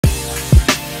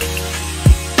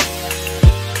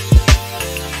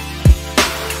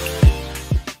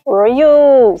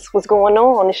Royals, what's going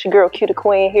on? It's your girl Cutie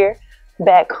Queen here,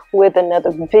 back with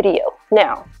another video.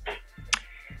 Now,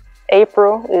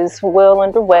 April is well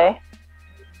underway.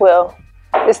 Well,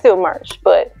 it's still March,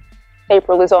 but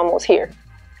April is almost here.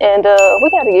 And we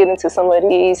got to get into some of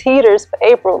these heaters for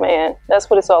April, man. That's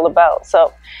what it's all about.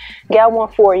 So, got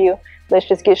one for you. Let's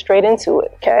just get straight into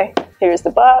it, okay? Here's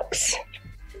the box.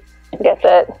 Got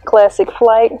that classic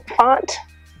flight font.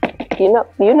 You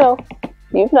know.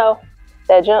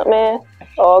 That Jumpman,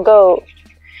 all gold.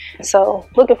 So,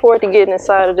 looking forward to getting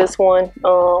inside of this one.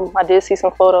 I did see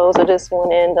some photos of this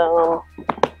one and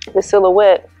the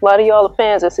silhouette. A lot of y'all are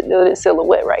fans of this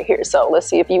silhouette right here. So, let's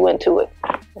see if you into it.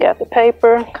 Got the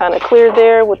paper, kind of clear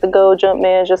there with the gold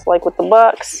Jumpman, just like with the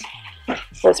box.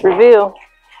 Let's reveal.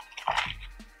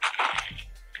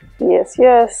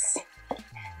 Yes.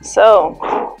 So,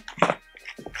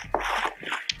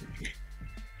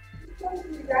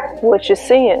 what you're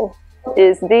seeing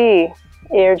is the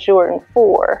Air Jordan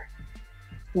 4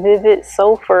 Vivid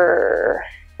Sulfur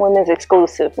women's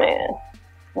exclusive, man.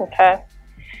 Okay,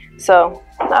 so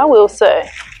I will say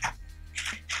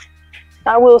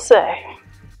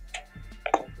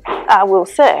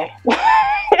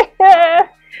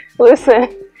listen,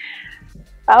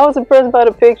 I was impressed by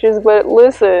the pictures, but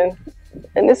listen,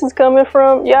 and this is coming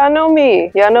from, y'all know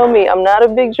me, I'm not a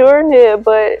big Jordan head,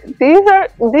 but these are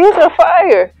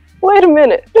fire. Wait a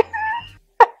minute.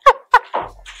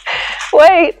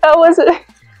 Wait, I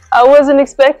wasn't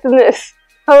expecting this.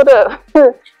 Hold up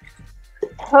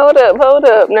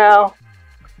now.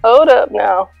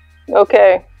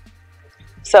 Okay,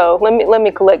 so let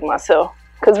me collect myself,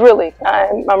 because really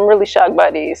I'm really shocked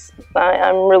by these.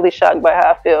 I'm really shocked by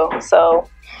how I feel. So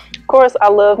of course I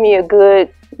love me a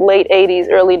good late 80s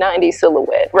early 90s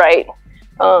silhouette, right?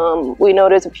 We know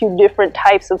there's a few different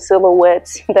types of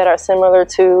silhouettes that are similar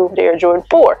to the Air Jordan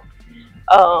 4.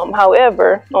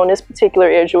 However, on this particular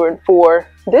Air Jordan 4,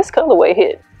 this colorway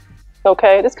hit.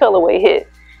 Okay, this colorway hit.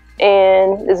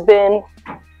 And there's been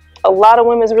a lot of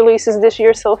women's releases this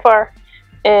year so far.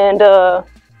 And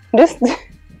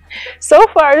so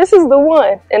far, this is the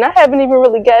one. And I haven't even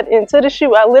really got into the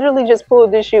shoe. I literally just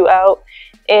pulled this shoe out.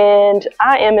 And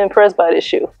I am impressed by this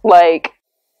shoe. Like,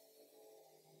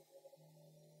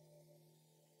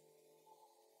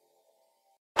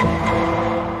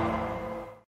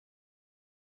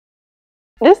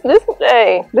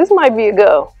 this might be a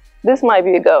go. This might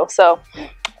be a go. So,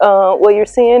 what you're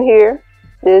seeing here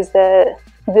is that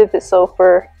Vivid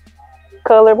Sulfur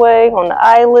colorway on the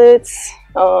eyelets.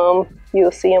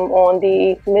 You'll see them on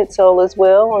the midsole as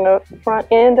well, on the front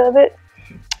end of it.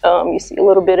 You see a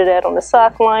little bit of that on the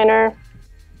sock liner.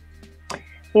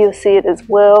 You'll see it as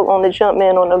well on the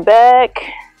Jumpman on the back,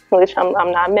 which I'm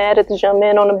not mad at the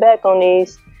Jumpman on the back on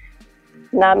these.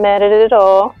 Not mad at it at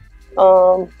all.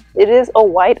 It is a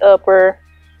white upper,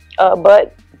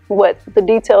 but the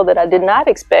detail that I did not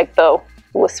expect though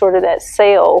was sort of that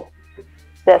sail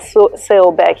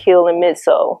back heel and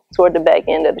midsole toward the back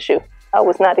end of the shoe. I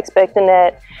was not expecting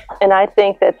that, and I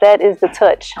think that is the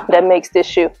touch that makes this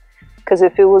shoe. Because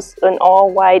if it was an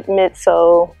all white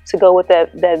midsole to go with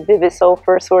that Vivid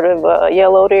Sulfur sort of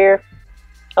yellow there,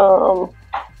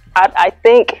 I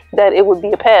think that it would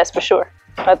be a pass for sure.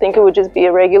 I think it would just be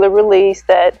a regular release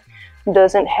that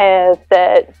doesn't have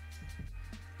that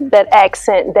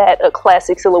accent that a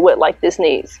classic silhouette like this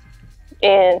needs.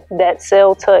 And that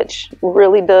sail touch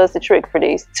really does the trick for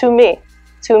these, to me.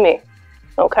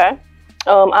 Okay.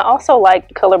 I also like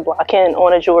the color blocking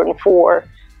on a Jordan 4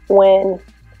 when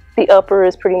the upper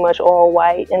is pretty much all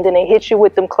white, and then they hit you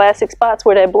with them classic spots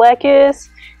where that black is,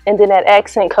 and then that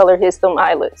accent color hits them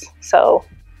eyelets. So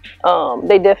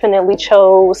they definitely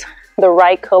chose the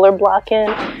right color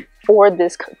blocking for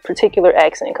this particular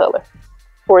accent color,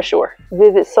 for sure.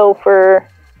 Vivid Sulfur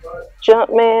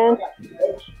Jumpman,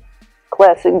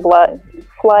 classic black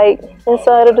flight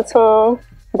inside of the tongue,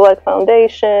 black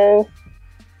foundation,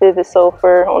 Vivid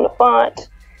Sulfur on the font.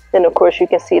 Then of course you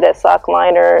can see that sock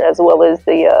liner as well as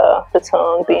the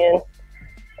tongue being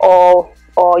all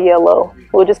yellow.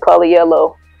 We'll just call it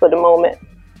yellow for the moment,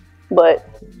 but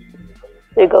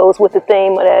it goes with the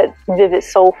theme of that Vivid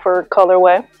Sulfur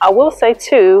colorway. I will say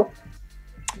too,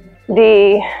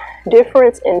 the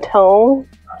difference in tone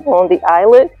on the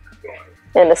eyelet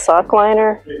and the sock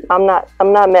liner, I'm not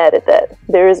mad at that.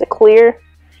 There is a clear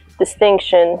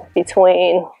distinction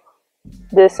between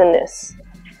this and this.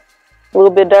 A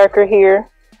little bit darker here,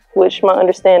 which my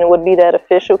understanding would be that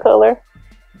official color,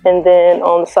 and then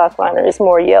on the sock liner it's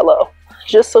more yellow,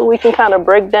 just so we can kind of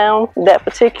break down that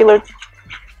particular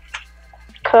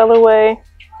colorway.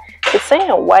 It's saying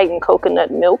white and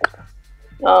coconut milk,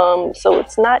 so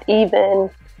it's not even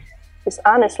It's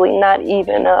honestly not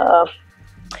even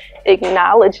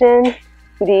acknowledging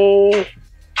the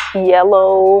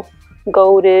yellow,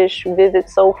 goldish, vivid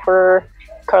sulfur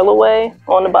colorway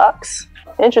on the box.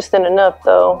 Interesting enough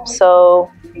though,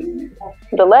 so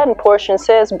the Latin portion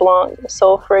says Blanc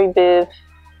Sulfur Viv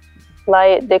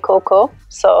Light de Coco,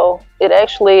 so it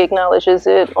actually acknowledges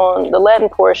it on the Latin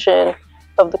portion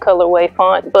of the colorway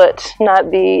font, but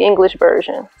not the English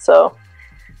version. So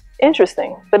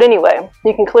interesting. But anyway,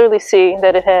 you can clearly see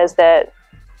that it has that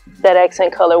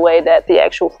accent colorway that the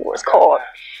actual floor is called.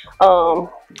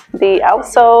 The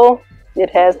outsole,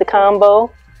 it has the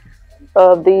combo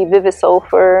of the Vivid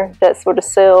Sulfur, that sort of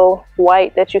cell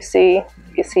white that you see.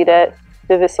 You can see that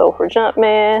Vivid Sulfur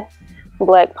Jumpman,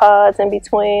 black pods in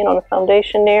between on the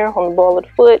foundation there, on the ball of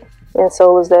the foot. And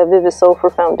so is that Vivid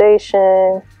Sulfur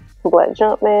foundation, black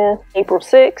Jumpman. April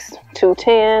 6th,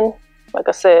 210. Like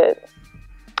I said,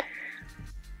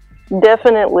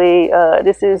 definitely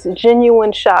this is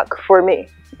genuine shock for me.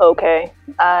 Okay,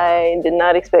 I did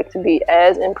not expect to be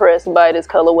as impressed by this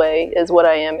colorway as what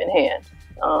I am in hand.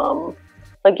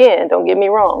 Again, don't get me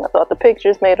wrong, I thought the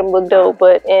pictures made them look dope,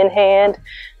 but in hand,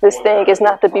 this thing is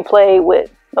not to be played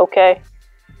with. Okay,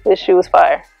 this shoe is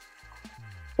fire.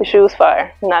 The shoe is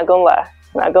fire. Not gonna lie.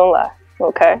 Not gonna lie.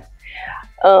 Okay.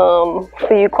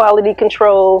 For you quality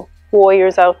control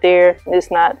warriors out there, it's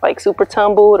not like super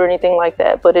tumbled or anything like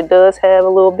that, but it does have a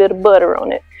little bit of butter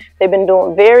on it. They've been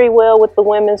doing very well with the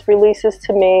women's releases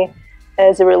to me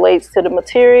as it relates to the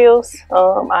materials.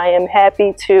 I am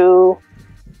happy to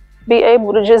be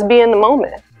able to just be in the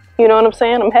moment. You know what I'm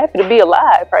saying? I'm happy to be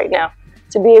alive right now,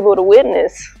 to be able to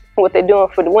witness what they're doing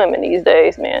for the women these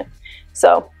days, man.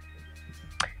 So,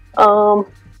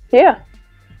 yeah,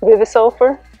 Vivid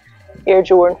Sulfur, Air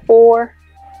Jordan 4,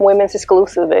 women's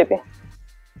exclusive, baby.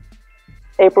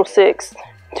 April 6th,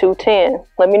 210.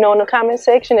 Let me know in the comment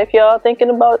section if y'all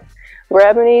thinking about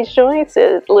grabbing these joints.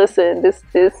 Listen, this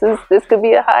could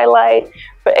be a highlight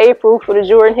for April for the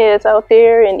Jordan heads out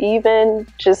there, and even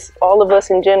just all of us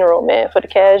in general, man. For the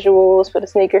casuals, for the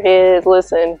sneakerheads.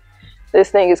 Listen, this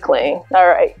thing is clean. All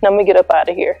right, now I'm gonna get up out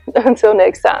of here. Until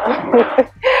next time,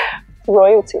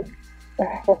 royalty.